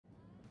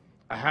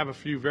I have a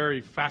few very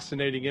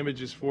fascinating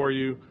images for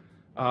you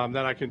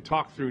that I can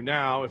talk through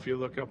now if you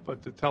look up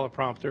at the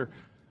teleprompter.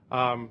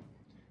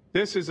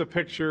 This is a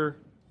picture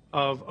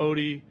of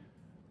Odie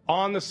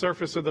on the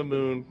surface of the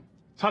moon,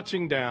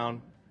 touching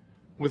down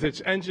with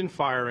its engine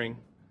firing.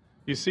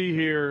 You see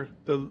here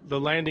the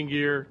landing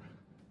gear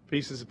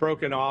piece is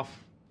broken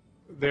off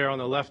there on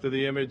the left of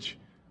the image.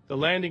 The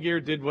landing gear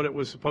did what it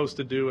was supposed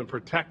to do and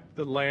protect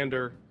the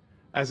lander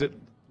as it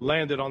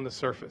landed on the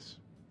surface.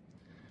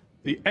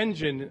 The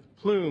engine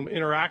plume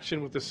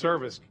interaction with the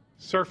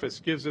surface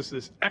gives us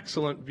this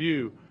excellent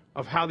view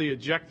of how the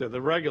ejecta, the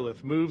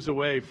regolith, moves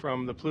away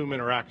from the plume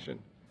interaction.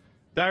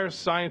 There's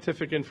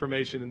scientific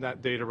information in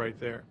that data right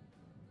there.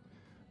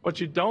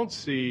 What you don't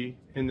see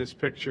in this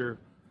picture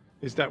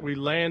is that we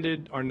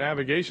landed, our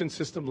navigation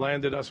system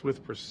landed us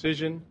with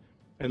precision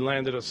and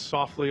landed us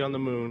softly on the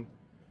moon.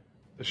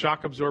 The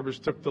shock absorbers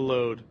took the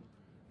load,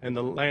 and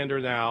the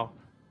lander now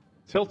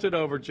tilted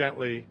over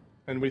gently,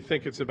 and we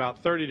think it's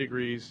about 30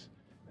 degrees,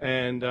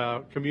 and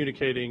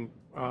communicating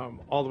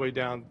all the way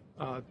down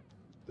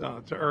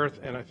to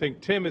Earth. And I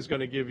think Tim is going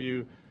to give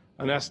you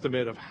an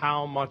estimate of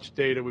how much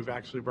data we've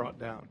actually brought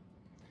down.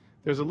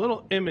 There's a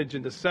little image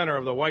in the center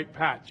of the white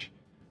patch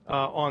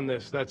on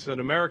this. That's an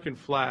American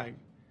flag.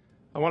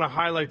 I want to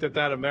highlight that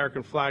that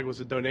American flag was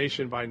a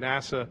donation by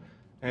NASA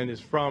and is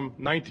from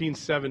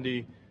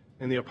 1970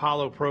 in the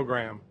Apollo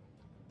program.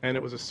 And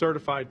it was a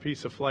certified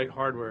piece of flight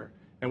hardware.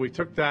 And we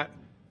took that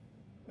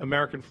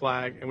American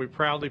flag and we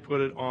proudly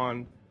put it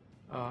on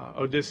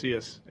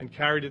Odysseus and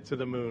carried it to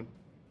the moon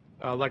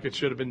like it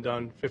should have been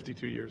done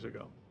 52 years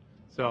ago.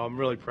 So I'm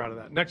really proud of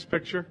that. Next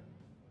picture.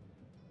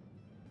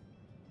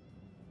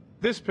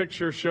 This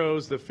picture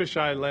shows the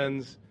fisheye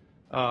lens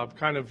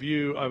kind of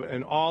view of,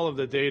 and all of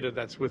the data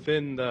that's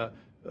within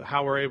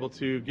how we're able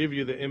to give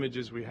you the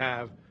images we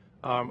have.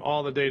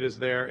 All the data is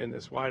there in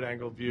this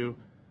wide-angle view.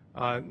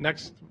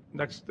 Next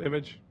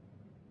image.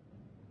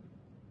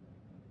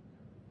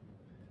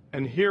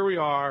 And here we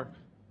are,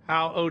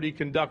 how Odie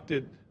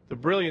conducted the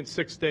brilliant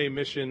 6-day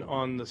mission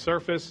on the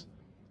surface.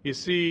 You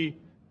see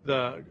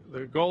the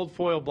gold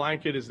foil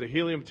blanket is the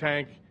helium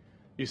tank.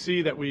 You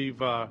see that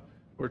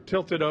we're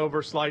tilted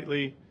over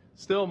slightly,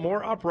 still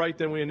more upright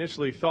than we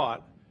initially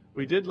thought.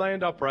 We did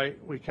land upright,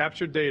 we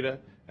captured data,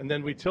 and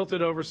then we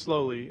tilted over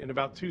slowly in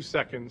about 2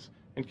 seconds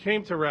and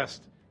came to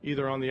rest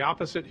either on the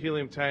opposite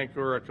helium tank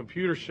or a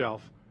computer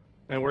shelf,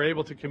 and we're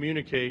able to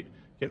communicate,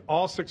 get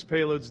all 6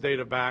 payloads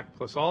data back,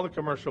 plus all the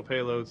commercial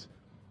payloads,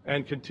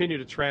 and continue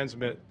to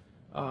transmit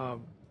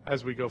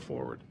as we go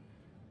forward.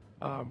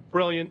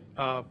 Brilliant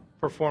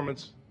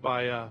performance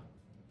by a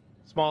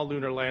small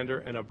lunar lander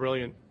and a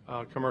brilliant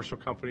commercial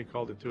company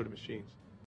called Intuitive Machines.